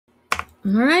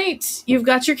All right, you've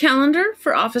got your calendar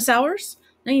for office hours.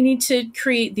 Now you need to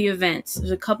create the events.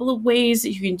 There's a couple of ways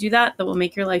that you can do that that will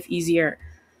make your life easier.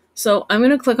 So I'm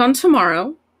going to click on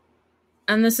tomorrow,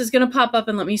 and this is going to pop up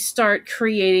and let me start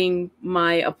creating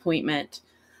my appointment.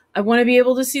 I want to be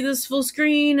able to see this full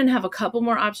screen and have a couple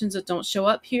more options that don't show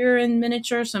up here in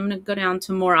miniature. So I'm going to go down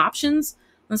to more options.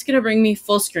 That's going to bring me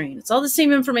full screen. It's all the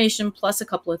same information plus a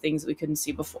couple of things that we couldn't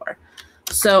see before.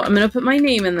 So I'm going to put my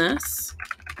name in this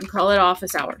and call it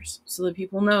office hours so that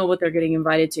people know what they're getting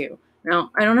invited to.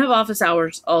 Now, I don't have office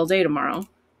hours all day tomorrow.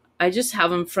 I just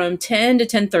have them from 10 to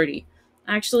 10:30.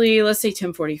 Actually, let's say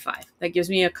 10:45. That gives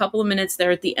me a couple of minutes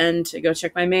there at the end to go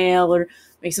check my mail or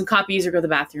make some copies or go to the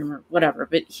bathroom or whatever.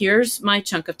 But here's my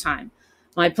chunk of time.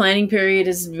 My planning period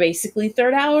is basically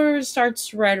third hour,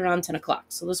 starts right around 10 o'clock.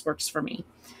 So this works for me.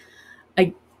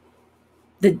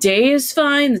 The day is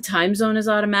fine. The time zone is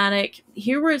automatic.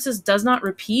 Here where it says does not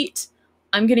repeat,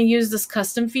 I'm going to use this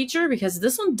custom feature because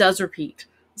this one does repeat.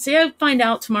 Say I find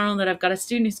out tomorrow that I've got a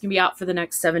student who's going to be out for the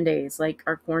next 7 days, like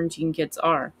our quarantine kids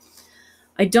are.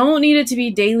 I don't need it to be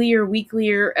daily or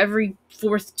weekly or every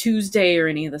fourth Tuesday or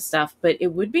any of the stuff, but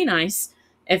it would be nice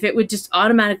if it would just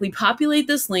automatically populate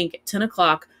this link at 10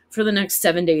 o'clock for the next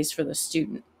 7 days for the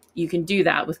student. You can do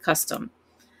that with custom.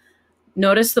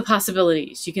 Notice the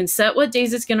possibilities. You can set what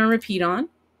days it's going to repeat on.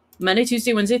 Monday,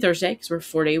 Tuesday, Wednesday, Thursday, because we're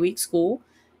 4-day-week school.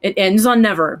 It ends on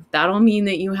never. That'll mean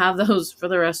that you have those for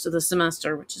the rest of the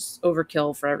semester, which is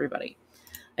overkill for everybody.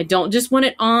 I don't just want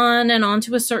it on and on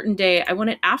to a certain day. I want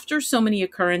it after so many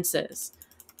occurrences.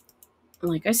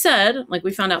 Like I said, like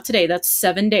we found out today, that's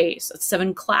 7 days. That's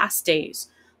 7 class days.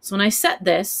 So when I set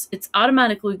this, it's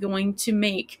automatically going to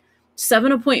make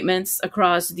 7 appointments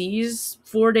across these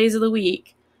 4 days of the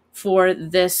week for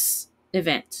this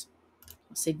event.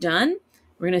 I'll say done.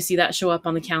 We're going to see that show up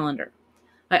on the calendar.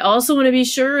 I also want to be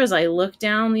sure as I look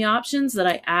down the options that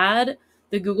I add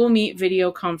the Google Meet video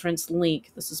conference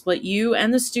link. This is what you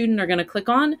and the student are going to click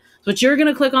on. It's what you're going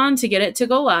to click on to get it to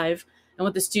go live and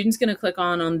what the student's going to click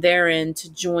on their end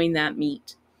to join that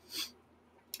meet.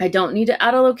 I don't need to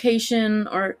add a location,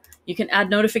 or you can add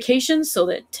notifications so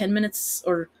that 10 minutes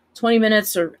or 20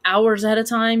 minutes or hours ahead of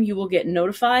time, you will get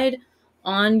notified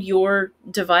on your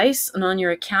device and on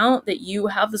your account that you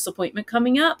have this appointment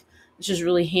coming up, which is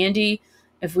really handy.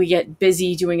 If we get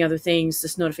busy doing other things,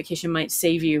 this notification might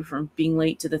save you from being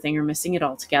late to the thing or missing it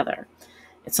altogether.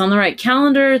 It's on the right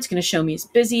calendar. It's going to show me it's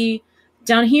busy.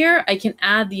 Down here, I can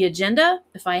add the agenda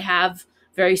if I have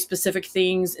very specific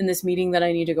things in this meeting that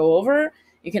I need to go over.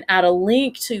 You can add a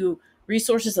link to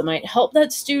resources that might help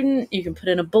that student. You can put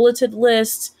in a bulleted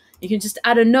list. You can just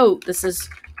add a note. This is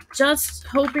just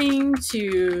hoping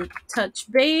to touch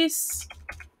base,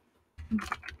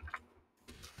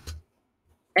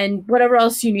 and whatever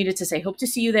else you needed to say. Hope to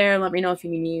see you there. Let me know if you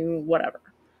need me, whatever.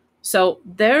 So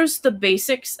there's the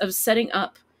basics of setting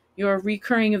up your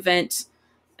recurring event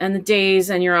and the days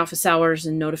and your office hours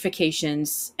and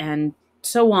notifications and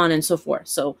so on and so forth.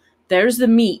 So there's the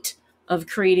meat of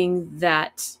creating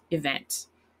that event.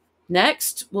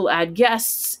 Next, we'll add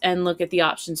guests and look at the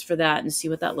options for that and see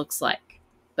what that looks like.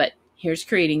 But here's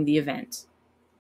creating the event.